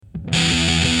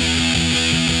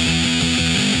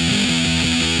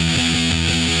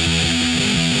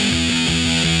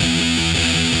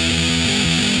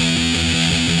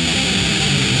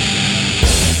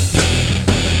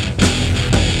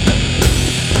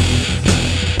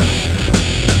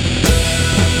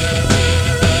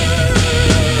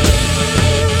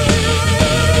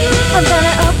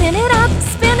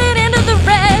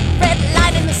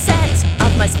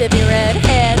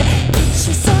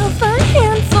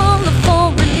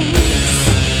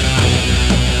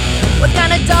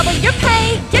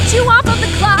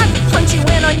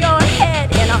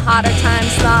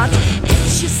onslaught.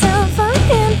 Get yourself a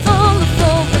handful of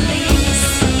full release.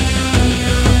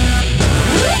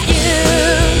 You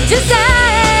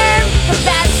deserve the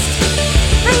best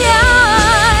for your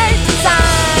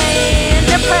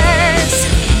designer purse.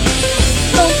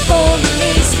 Full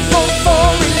release, full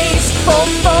release, full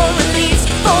release,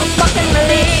 full fucking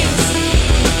release.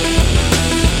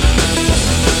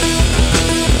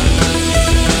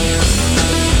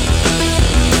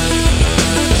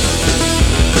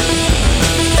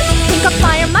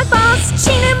 Fire my boss,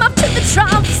 chain him up to the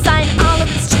trough, sign all of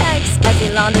his checks as he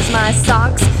launders my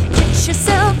socks. Get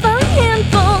yourself a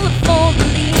handful of full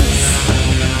release.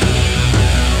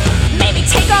 Maybe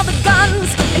take all the guns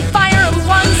and fire them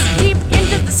once deep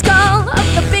into the skull of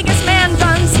the biggest man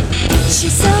guns. Get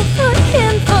yourself a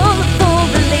handful of full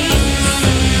release.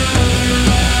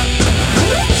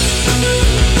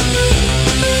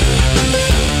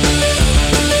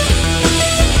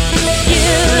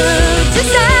 You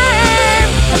deserve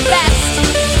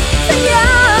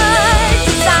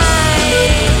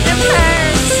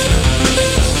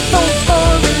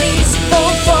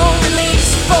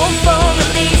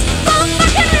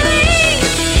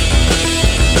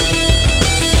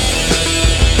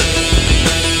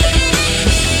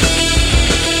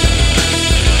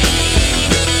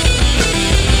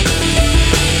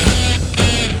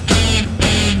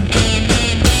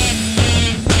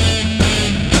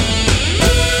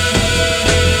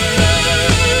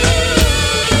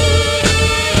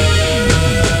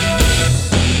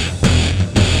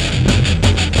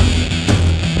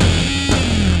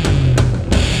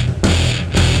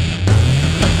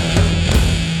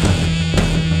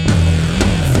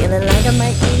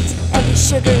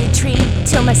sugary treat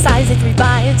till my size it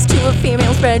revives to a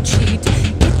female spreadsheet.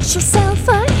 Get yourself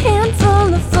a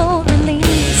handful of full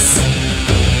release.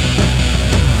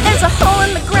 There's a hole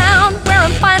in the ground where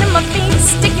I'm finding my feet.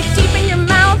 Stick it deep in your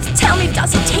mouth, tell me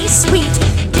does it taste sweet.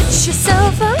 Get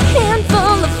yourself a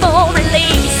handful of